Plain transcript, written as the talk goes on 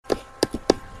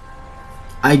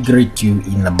I greet you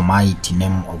in the mighty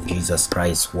name of Jesus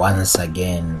Christ once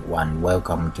again, and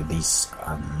welcome to this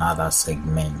another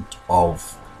segment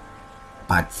of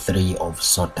part 3 of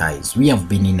Soul Ties. We have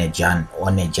been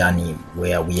on a journey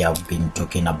where we have been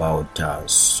talking about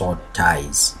soul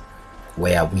ties,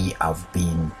 where we have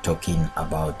been talking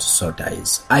about soul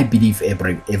ties. I believe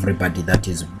everybody that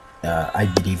is,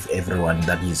 I believe everyone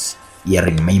that is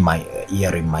hearing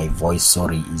my voice,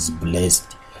 is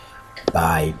blessed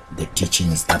by the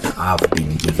teachings that have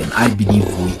been given. I believe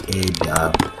we had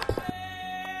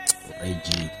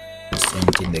already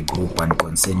sent in the group and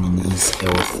concerning his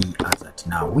healthy as at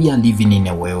now. We are living in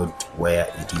a world where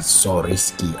it is so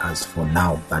risky as for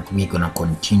now, but we're gonna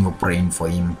continue praying for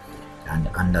him and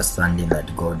understanding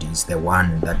that God is the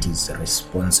one that is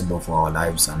responsible for our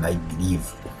lives. And I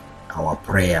believe our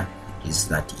prayer is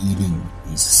that healing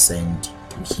is sent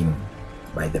to him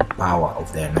by the power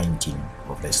of the anointing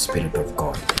of the Spirit of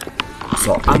God.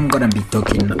 So I'm gonna be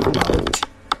talking about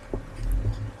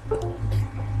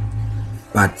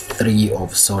part 3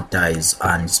 of Soul Ties,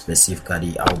 and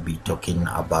specifically I'll be talking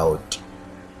about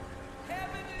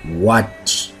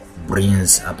what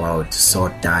brings about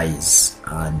soul ties,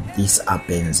 and this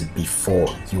happens before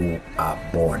you are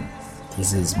born.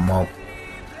 This is more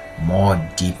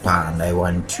deeper, and I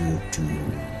want you to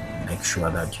make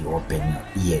sure that you open your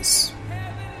ears.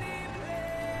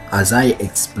 As I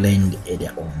explained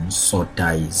earlier on, soul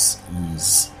ties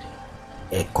is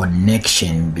a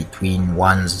connection between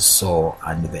one's soul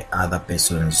and the other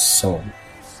person's soul.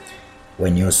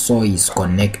 When your soul is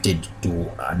connected to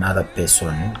another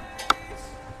person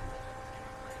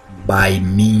by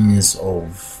means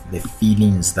of the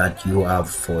feelings that you have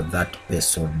for that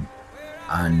person,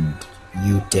 and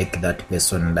you take that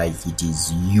person like it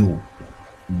is you,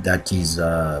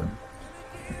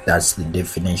 that's the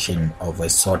definition of a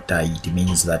soul tie. It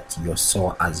means that your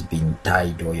soul has been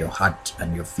tied, or your heart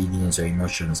and your feelings or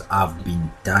emotions have been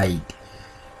tied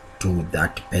to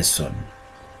that person.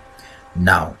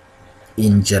 Now,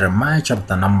 in Jeremiah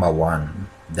chapter number 1,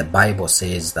 the Bible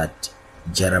says that,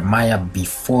 Jeremiah,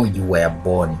 before you were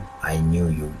born, I knew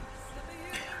you.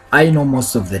 I know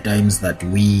most of the times that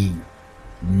we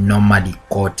normally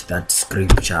quote that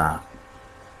scripture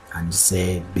and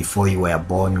say, before you were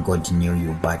born, God knew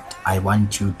you. But I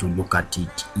want you to look at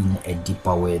it in a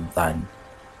deeper way than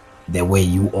the way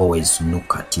you always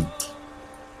look at it.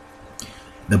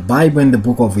 The Bible in the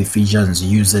book of Ephesians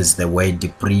uses the word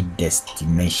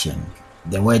predestination.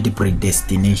 The word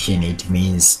predestination, it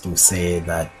means to say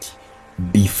that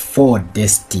before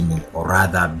destiny, or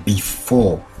rather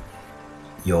before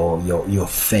your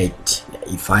fate,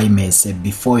 if I may say,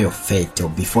 before your fate, or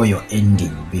before your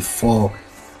ending, before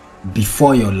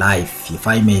your life, if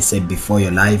I may say, before your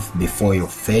life, before your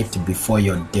fate, before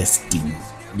your destiny,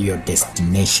 your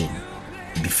destination,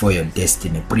 before your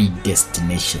destiny,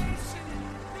 predestination.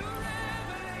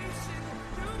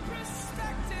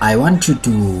 I want you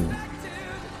to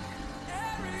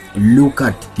look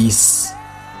at this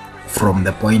from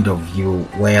the point of view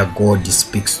where God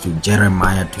speaks to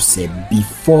Jeremiah to say,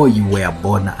 before you were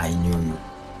born, I knew you.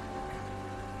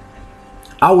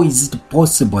 How is it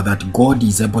possible that God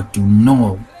is able to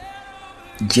know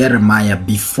Jeremiah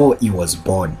before he was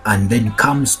born, and then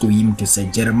comes to him to say,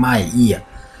 Jeremiah, here,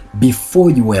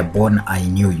 before you were born, I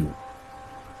knew you?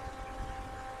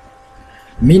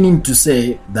 Meaning to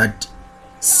say that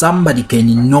somebody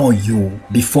can know you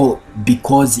before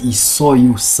because he saw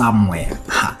you somewhere.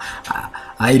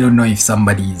 I don't know if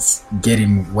somebody is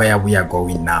getting where we are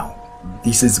going now.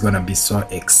 This is going to be so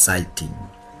exciting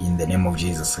in the name of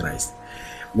Jesus Christ.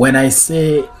 When I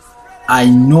say I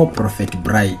know Prophet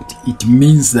Bright, it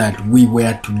means that we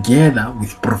were together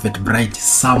with Prophet Bright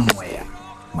somewhere.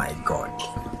 My God.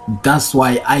 That's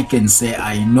why I can say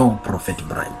I know Prophet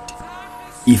Bright.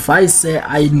 If I say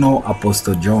I know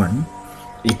Apostle John,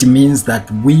 it means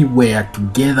that we were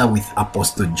together with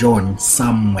Apostle John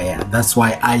somewhere. That's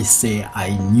why I say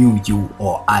I knew you,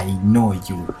 or I know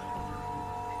you.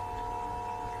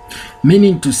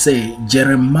 Meaning to say,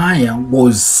 Jeremiah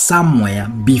was somewhere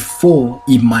before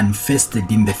he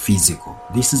manifested in the physical.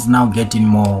 This is now getting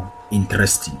more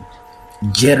interesting.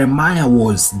 Jeremiah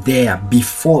was there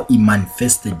before he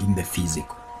manifested in the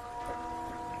physical.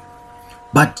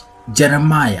 But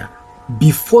Jeremiah,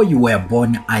 before you were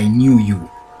born, I knew you.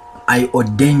 I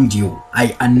ordained you.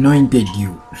 I anointed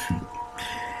you.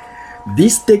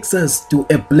 This takes us to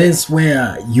a place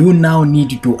where you now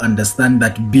need to understand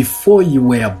that before you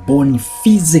were born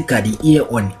physically here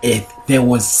on earth, there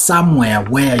was somewhere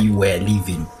where you were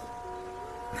living.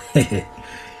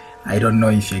 I don't know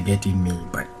if you're getting me,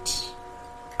 but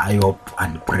I hope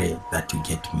and pray that you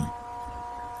get me.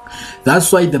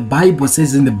 That's why the Bible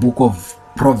says in the book of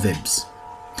Proverbs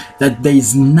that there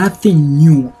is nothing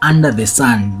new under the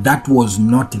sun that was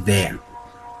not there.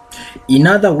 In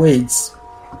other words,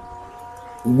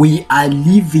 we are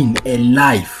living a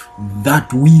life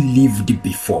that we lived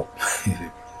before.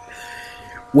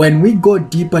 When we go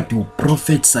deeper to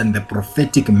prophets and the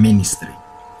prophetic ministry,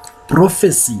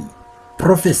 prophecy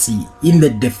in the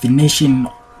definition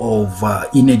of,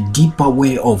 in a deeper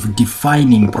way of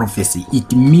defining prophecy,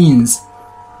 it means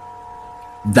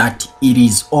that it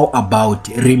is all about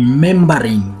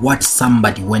remembering what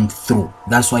somebody went through.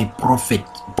 That's why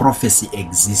prophecy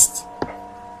exists.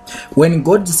 When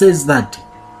God says that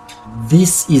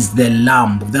this is the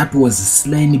lamb that was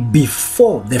slain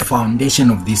before the foundation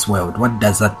of this world, what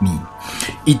does that mean?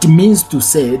 It means to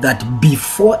say that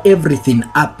before everything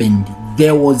happened,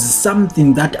 there was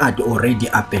something that had already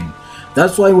happened.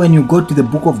 That's why when you go to the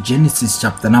book of Genesis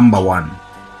chapter number 1,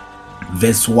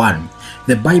 verse 1,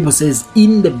 the Bible says,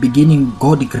 in the beginning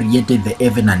God created the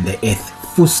heaven and the earth,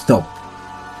 full stop.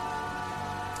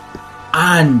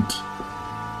 And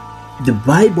the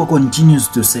Bible continues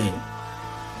to say,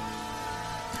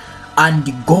 and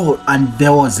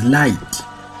there was light,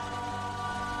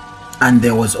 and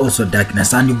there was also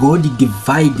darkness, and God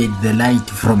divided the light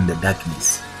from the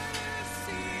darkness.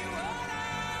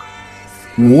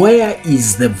 Where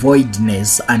is the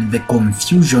voidness and the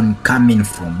confusion coming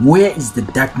from? Where is the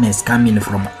darkness coming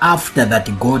from after that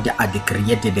God had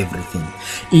created everything?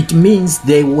 It means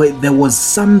there was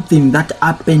something that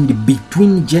happened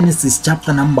between Genesis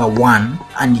chapter number 1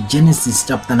 and Genesis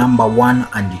chapter number 1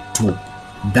 and 2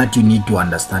 that you need to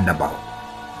understand about.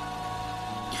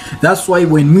 That's why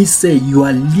when we say you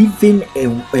are living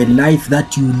a life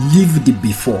that you lived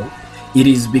before, it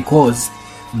is because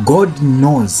God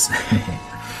knows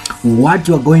what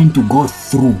you are going to go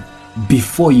through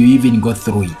before you even go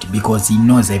through it, because He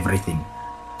knows everything.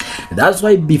 That's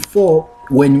why before,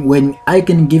 when I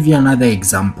can give you another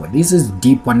example, this is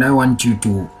deep, and I want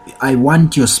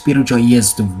your spiritual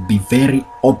ears to be very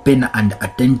open and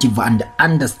attentive and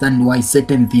understand why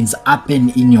certain things happen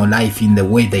in your life in the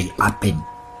way they happen.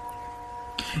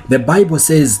 The Bible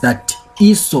says that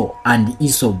Esau and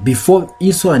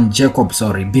Jacob,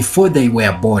 before they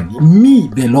were born, me,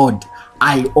 the Lord,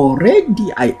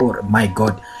 my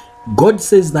God, God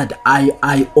says that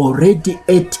I already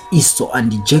ate Esau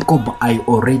and Jacob, I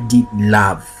already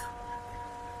love.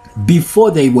 Before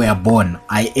they were born,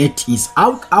 I ate his.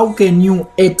 How can you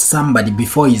eat somebody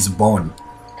before he's born?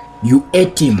 You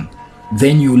ate him,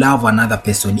 then you love another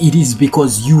person. It is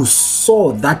because you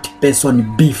saw that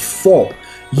person before.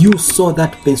 You saw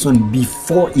that person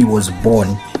before he was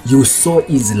born. You saw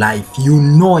his life. You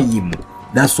know him.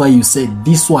 That's why you said,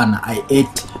 this one I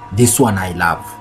ate, this one I love.